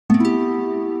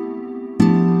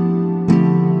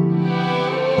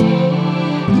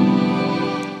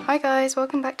guys,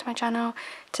 welcome back to my channel.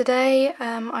 Today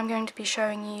I'm going to be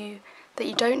showing you that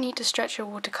you don't need to stretch your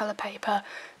watercolour paper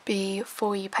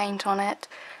before you paint on it,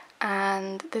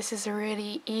 and this is a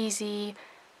really easy,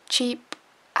 cheap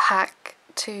hack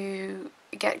to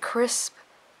get crisp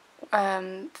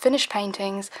finished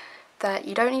paintings that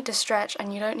you don't need to stretch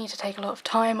and you don't need to take a lot of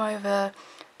time over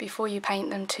before you paint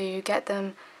them to get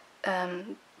them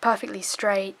perfectly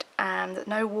straight, and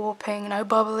no warping, no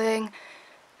bubbling,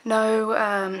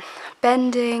 no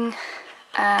bending.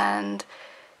 And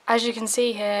as you can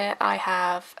see here, I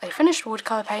have a finished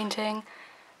watercolour painting,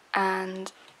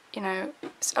 and you know,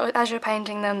 so as you're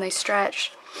painting them they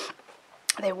stretch,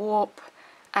 they warp,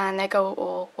 and they go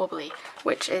all wobbly,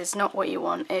 which is not what you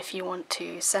want if you want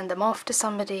to send them off to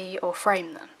somebody or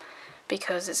frame them,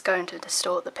 because it's going to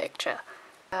distort the picture.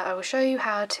 I will show you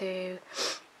how to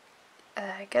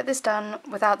get this done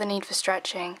without the need for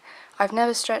stretching. I've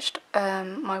never stretched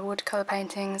my watercolour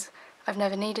paintings. I've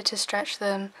never needed to stretch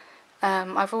them.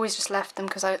 I've always just left them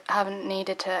because I haven't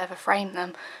needed to ever frame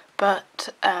them, but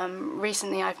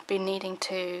recently I've been needing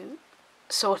to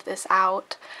sort this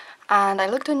out, and I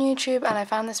looked on YouTube and I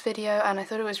found this video and I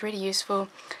thought it was really useful,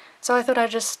 so I thought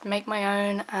I'd just make my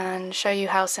own and show you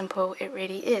how simple it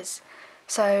really is.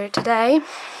 So today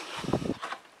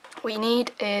what we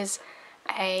need is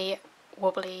a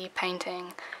wobbly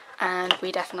painting, and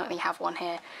we definitely have one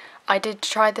here. I did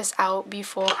try this out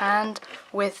beforehand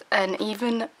with an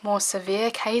even more severe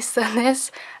case than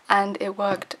this, and it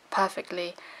worked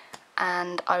perfectly,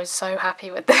 and I was so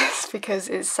happy with this because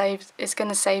it's going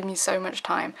to save me so much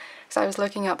time, because I was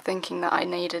looking up thinking that I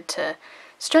needed to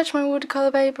stretch my watercolour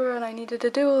paper and I needed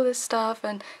to do all this stuff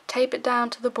and tape it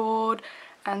down to the board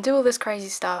and do all this crazy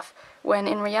stuff, when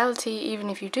in reality, even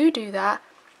if you do that,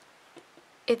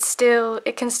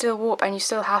 it can still warp, and you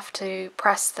still have to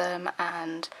press them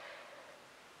and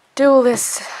do all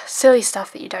this silly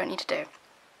stuff that you don't need to do.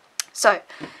 So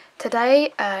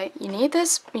today you need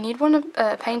this. You need one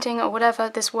painting or whatever.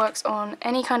 This works on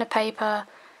any kind of paper,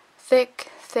 thick,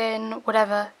 thin,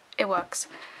 whatever, it works.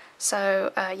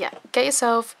 So yeah, get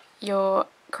yourself your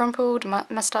crumpled,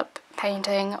 messed up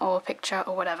painting or picture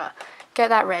or whatever. Get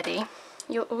that ready.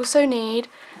 You'll also need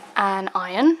an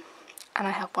iron, and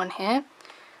I have one here.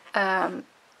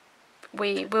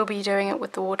 We will be doing it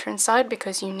with the water inside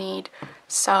because you need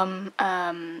some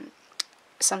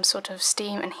sort of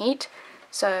steam and heat,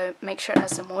 so make sure it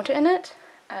has some water in it.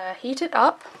 Heat it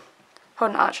up.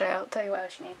 Hold on, actually I'll tell you what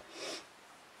else you need.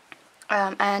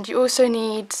 And you also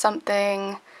need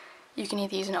something. You can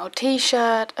either use an old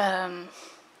t-shirt, a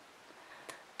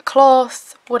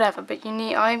cloth, whatever, but you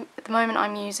need, at the moment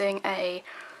I'm using a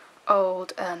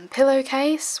old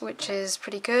pillowcase, which is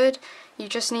pretty good. You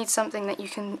just need something that you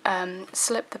can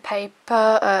slip the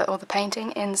paper or the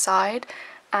painting inside,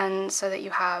 and so that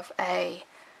you have a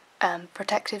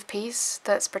protective piece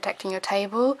that's protecting your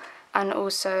table and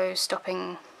also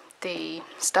stopping the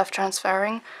stuff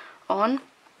transferring on.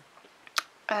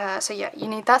 So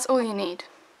yeah, that's all you need.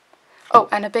 Oh,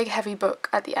 and a big heavy book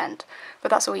at the end,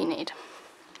 but that's all you need.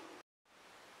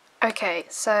 Okay,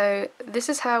 so this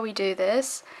is how we do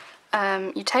this.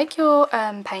 You take your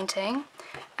painting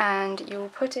and you'll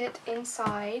put it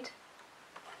inside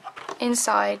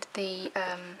the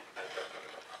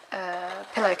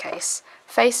pillowcase,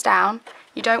 face down.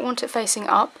 You don't want it facing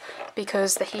up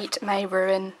because the heat may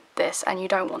ruin this, and you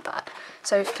don't want that.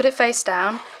 So put it face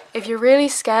down. If you're really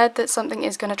scared that something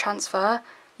is going to transfer,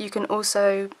 you can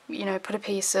also, you know, put a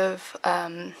piece of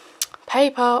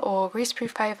paper or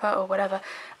greaseproof paper or whatever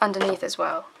underneath as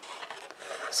well.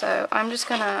 So I'm just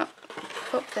gonna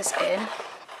pop this in.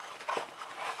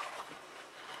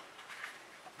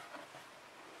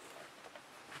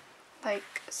 Like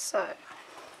so.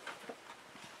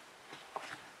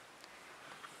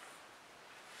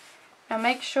 Now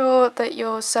make sure that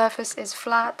your surface is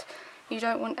flat. You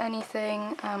don't want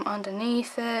anything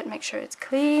underneath it. Make sure it's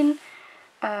clean.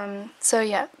 So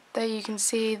yeah, there you can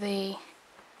see the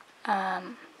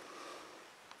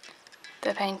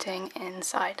painting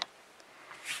inside.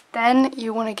 Then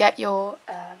you want to get your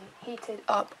heated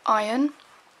up iron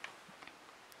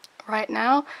right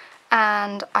now,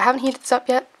 and I haven't heated this up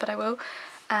yet, but I will.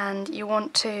 And you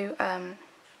want to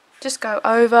just go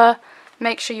over,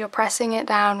 make sure you're pressing it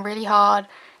down really hard,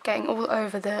 getting all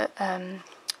over the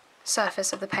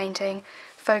surface of the painting.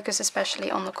 Focus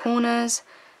especially on the corners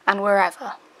and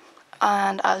wherever.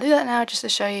 And I'll do that now just to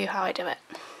show you how I do it.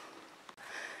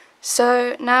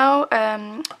 So now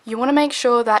you want to make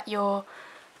sure that your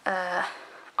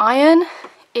iron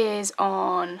is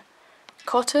on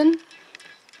cotton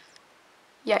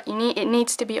yeah, it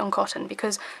needs to be on cotton,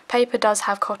 because paper does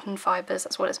have cotton fibres,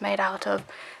 that's what it's made out of,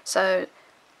 so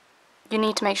you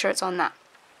need to make sure it's on that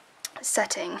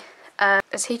setting.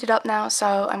 It's heated up now,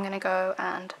 so I'm going to go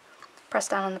and press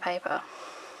down on the paper.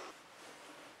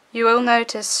 You will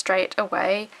notice straight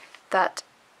away that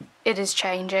it is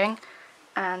changing,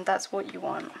 and that's what you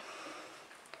want.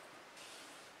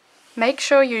 Make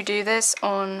sure you do this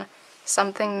on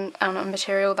a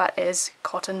material that is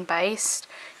cotton based.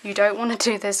 You don't want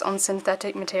to do this on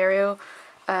synthetic material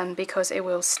because it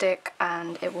will stick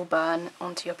and it will burn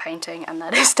onto your painting, and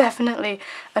that is definitely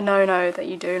a no-no that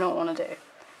you do not want to do.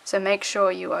 So make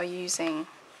sure you are using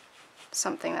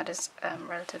something that is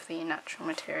relatively natural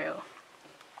material.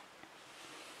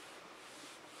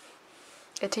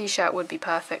 A t-shirt would be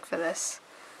perfect for this.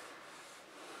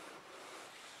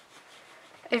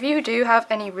 If you do have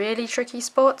any really tricky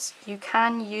spots, you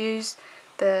can use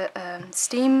the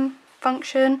steam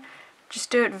function.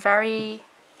 Just do it very,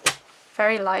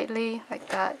 very lightly, like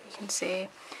that. You can see.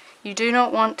 You do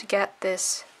not want to get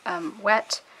this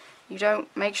wet.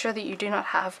 Make sure that you do not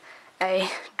have a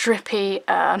drippy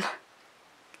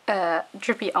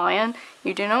drippy iron.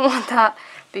 You do not want that,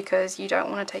 because you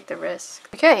don't want to take the risk.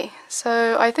 Okay,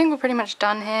 so I think we're pretty much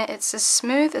done here. It's as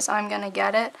smooth as I'm gonna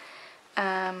get it.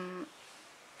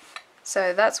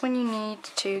 So that's when you need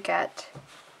to get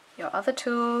your other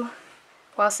tool.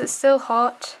 Whilst it's still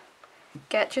hot,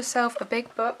 get yourself a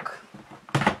big book.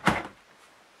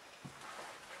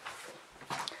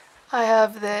 I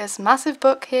have this massive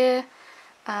book here,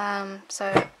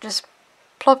 so just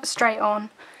plop it straight on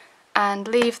and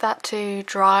leave that to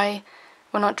dry.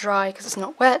 Well, not dry because it's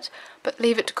not wet, but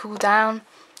leave it to cool down,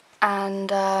 and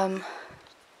then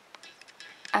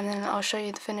I'll show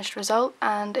you the finished result,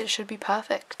 and it should be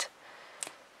perfect.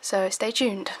 So stay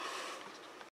tuned.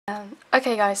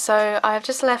 Okay guys, so I've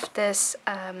just left this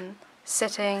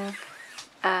sitting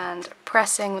and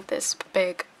pressing with this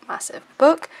big massive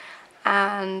book,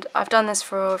 and I've done this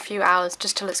for a few hours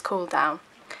just till it's cooled down.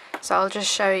 So I'll just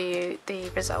show you the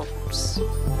results.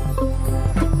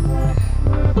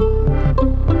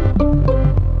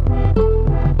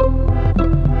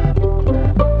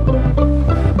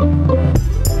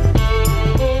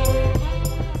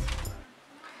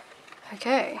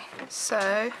 Okay,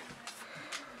 so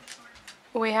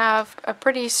we have a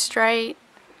pretty straight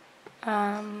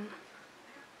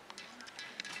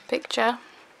picture.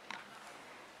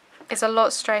 It's a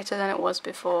lot straighter than it was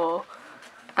before.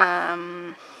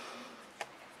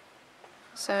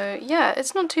 So yeah,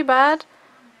 it's not too bad.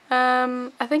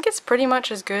 I think it's pretty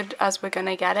much as good as we're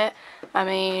gonna get it. I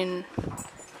mean,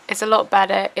 it's a lot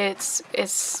better. It's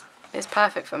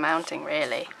perfect for mounting,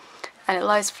 really, and it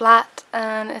lies flat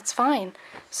and it's fine.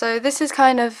 So this is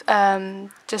kind of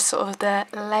just sort of the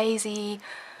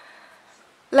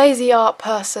lazy art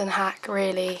person hack,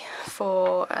 really,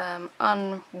 for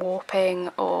unwarping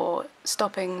or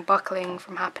stopping buckling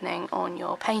from happening on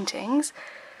your paintings.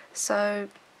 So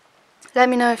let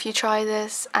me know if you try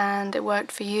this and it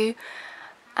worked for you,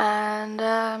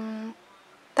 and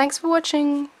thanks for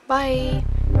watching. Bye.